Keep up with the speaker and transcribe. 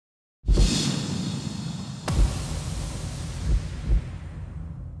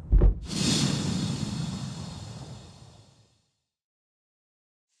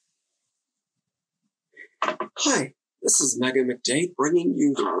Hi, this is Megan McDade bringing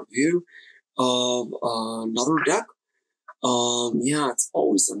you the review of another deck. Yeah, it's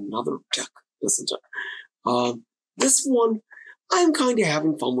always another deck, isn't it? This one, I'm kind of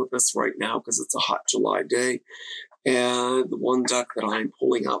having fun with this right now because it's a hot July day. And the one deck that I'm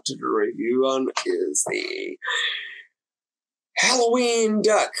pulling out to do a review on is the Halloween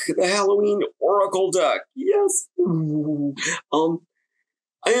deck, the Halloween Oracle deck. Yes. Ooh.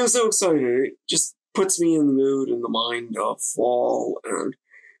 I am so excited. It just puts me in the mood and the mind of fall and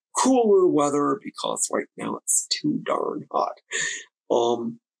cooler weather because right now it's too darn hot. I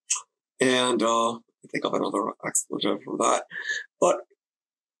think of another expletive for that. But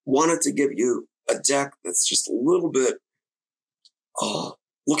wanted to give you a deck that's just a little bit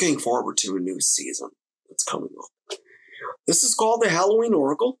looking forward to a new season that's coming up. This is called the Halloween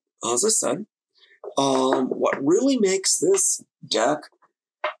Oracle, as I said. What really makes this deck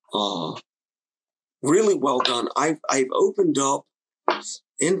really well done. I've opened up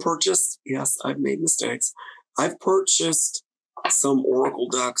and purchased, yes, I've made mistakes. I've purchased some Oracle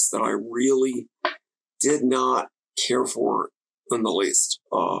decks that I really did not care for in the least.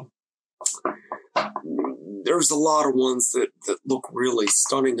 There's a lot of ones that look really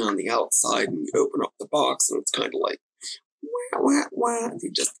stunning on the outside, and you open up the box and it's kind of like, wah.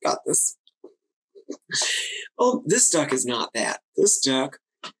 You just got this. This deck is not that. This deck,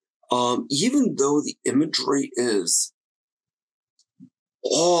 even though the imagery is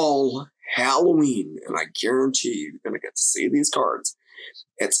all Halloween, and I guarantee you're going to get to see these cards,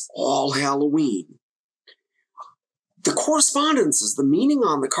 it's all Halloween. The correspondences, the meaning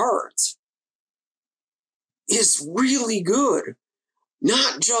on the cards, is really good.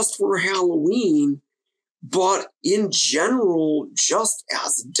 Not just for Halloween, but in general, just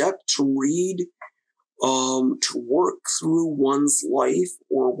as a deck to read, to work through one's life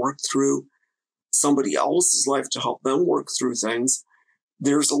or work through somebody else's life to help them work through things.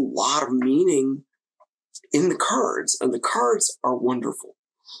 There's a lot of meaning in the cards, and the cards are wonderful.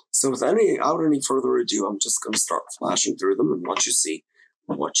 So without any further ado, I'm just going to start flashing through them and let you see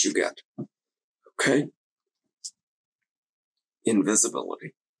what you get. Okay?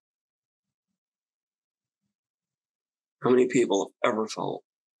 Invisibility. How many people have ever felt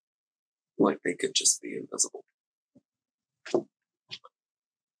like they could just be invisible?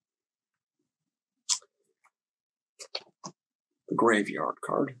 The Graveyard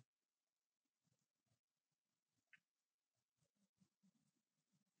card.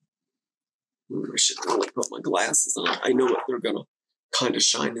 I should really put my glasses on. I know what they're going to kind of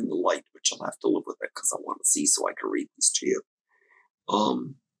shine in the light, but you'll have to live with it because I want to see so I can read this to you.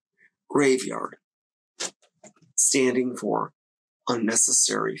 Graveyard. Standing for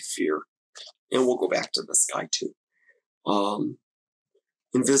unnecessary fear. And we'll go back to this guy too.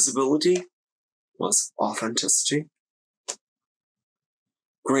 Invisibility was authenticity.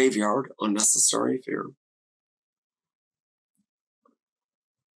 Graveyard, unnecessary fear.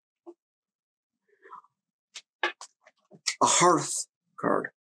 A hearth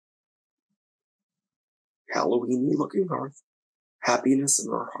card. Halloween-y looking hearth. Happiness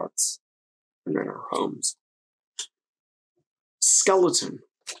in our hearts and in our homes. Skeleton.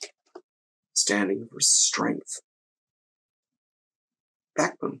 Standing for strength.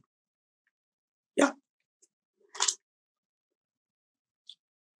 Backbone. Yeah.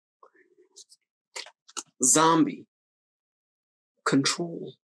 Zombie.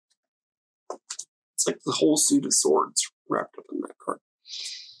 Control. It's like the whole suit of swords wrapped up in that card.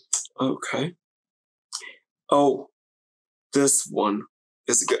 Okay. Oh, this one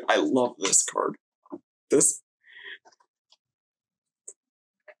is good. I love this card. This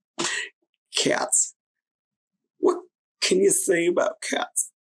cats. What can you say about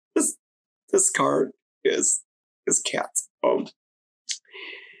cats? This card is cats.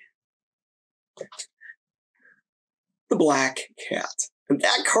 The black cat. And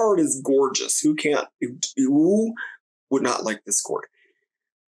that card is gorgeous. Who would not like this card?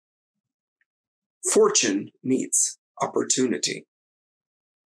 Fortune meets opportunity.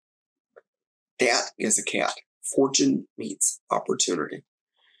 That is a cat. Fortune meets opportunity.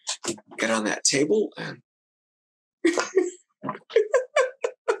 Get on that table and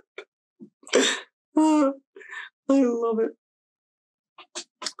I love it.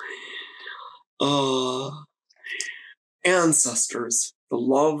 Ancestors, the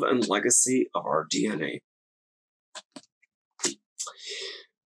love and legacy of our DNA.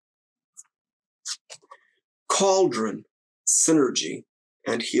 Cauldron, synergy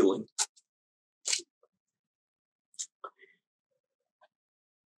and healing.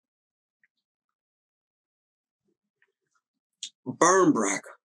 Barmbrack,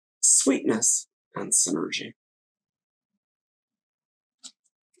 sweetness and synergy.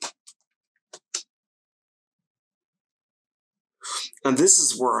 And this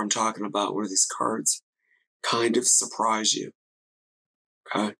is where I'm talking about, where these cards kind of surprise you.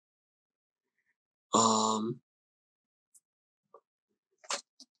 Okay.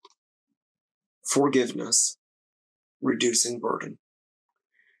 Forgiveness, reducing burden.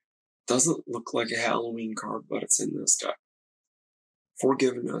 Doesn't look like a Halloween card, but it's in this deck.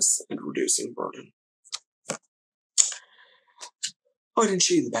 Forgiveness and reducing burden. Oh, I didn't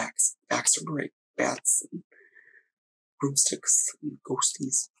show you the backs. Backs are great. Bats and broomsticks and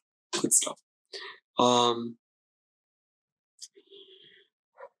ghosties. Good stuff.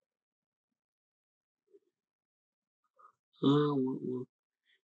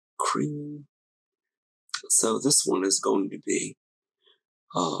 Cream. So this one is going to be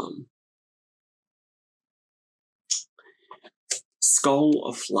Skull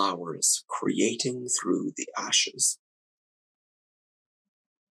of Flowers, creating through the ashes.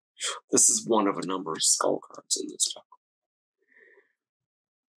 This is one of a number of skull cards in this deck.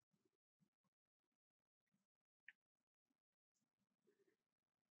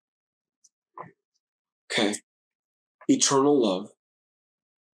 Okay. Eternal love.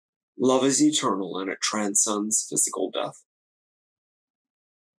 Love is eternal and it transcends physical death.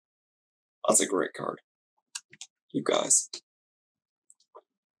 That's a great card. You guys.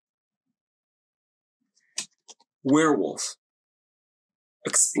 Werewolf.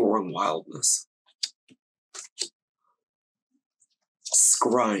 Exploring wildness.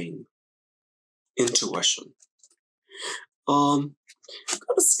 Scrying. Intuition. I'm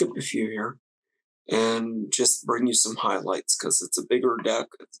gonna skip a few here and just bring you some highlights because it's a bigger deck,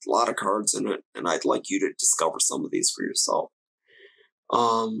 it's a lot of cards in it, and I'd like you to discover some of these for yourself.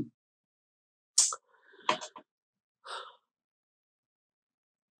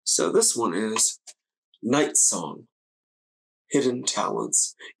 So this one is Night Song, Hidden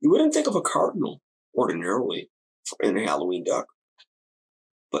Talents. You wouldn't think of a cardinal ordinarily in a Halloween deck,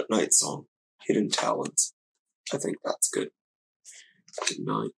 but Night Song, Hidden Talents. I think that's good. Good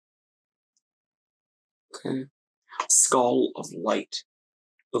night. Okay. Skull of Light,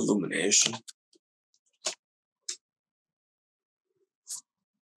 Illumination.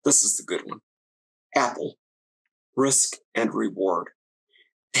 This is the good one. Apple, Risk and Reward.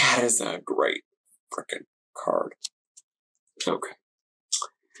 That is a great freaking card. Okay.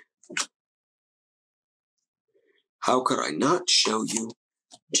 How could I not show you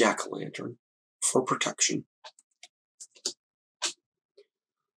Jack-o'-lantern for protection?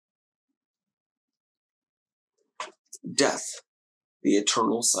 Death, the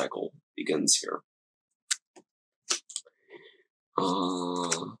eternal cycle, begins here.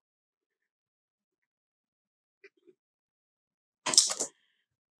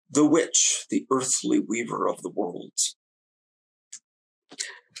 The Witch, the earthly weaver of the worlds.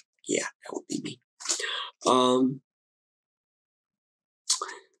 Yeah, that would be me.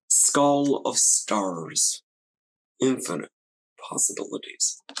 Skull of Stars, infinite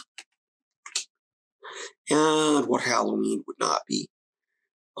possibilities. And what Halloween would not be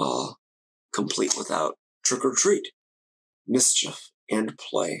complete without Trick or Treat, Mischief, and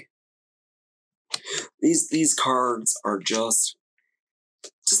Play. These cards are just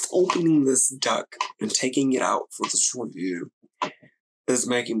opening this deck and taking it out for this review is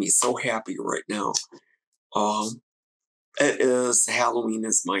making me so happy right now. Halloween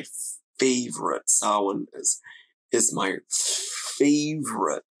is my favorite. Samhain is my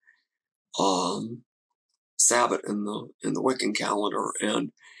favorite Sabbath in the Wiccan calendar,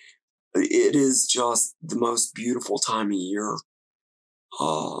 and it is just the most beautiful time of year.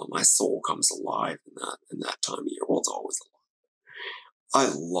 My soul comes alive in that time of year. Well, it's always alive. I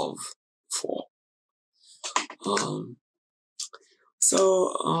love fall.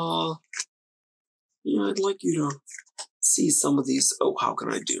 I'd like you to see some of these. Oh, how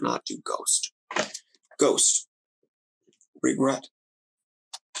can I not do Ghost? Ghost. Regret.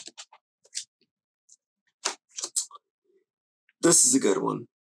 This is a good one.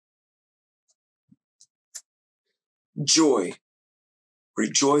 Joy.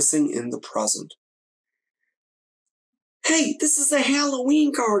 Rejoicing in the present. Hey, this is a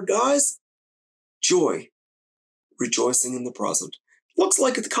Halloween card, guys. Joy. Rejoicing in the present. Looks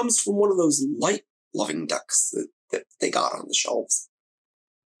like it comes from one of those light-loving decks that they got on the shelves.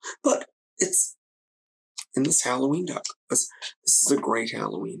 But it's in this Halloween deck. This is a great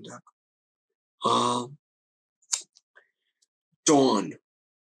Halloween deck. Dawn.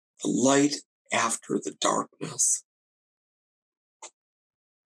 The light after the darkness.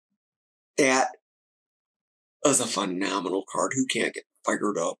 That is a phenomenal card. Who can't get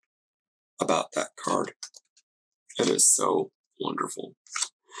fired up about that card? It is so wonderful.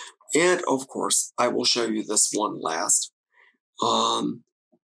 And, of course, I will show you this one last.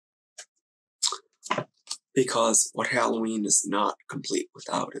 Because what Halloween is not complete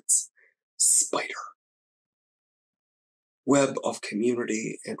without its spider web of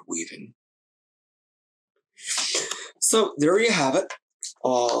community and weaving. So there you have it.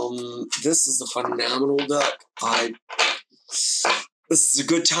 This is a phenomenal deck. This is a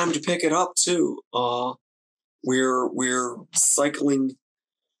good time to pick it up too. We're cycling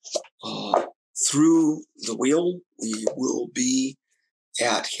through the wheel. We will be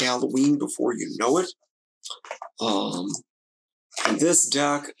at Halloween before you know it. And this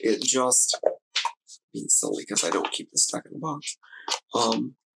deck, it just being silly because I don't keep this deck in the box.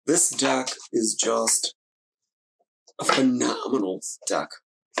 This deck is just a phenomenal deck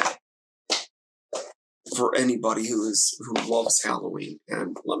for anybody who loves Halloween.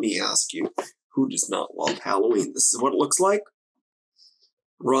 And let me ask you, who does not love Halloween? This is what it looks like.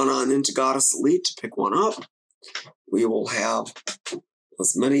 Run on into Goddess Elite to pick one up. We will have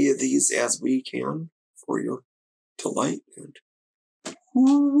as many of these as we can for your delight and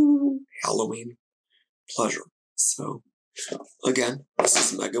Halloween pleasure. So, again, this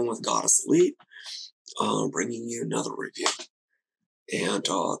is Megan with Goddess Elite, bringing you another review. And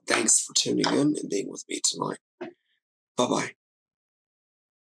thanks for tuning in and being with me tonight. Bye-bye.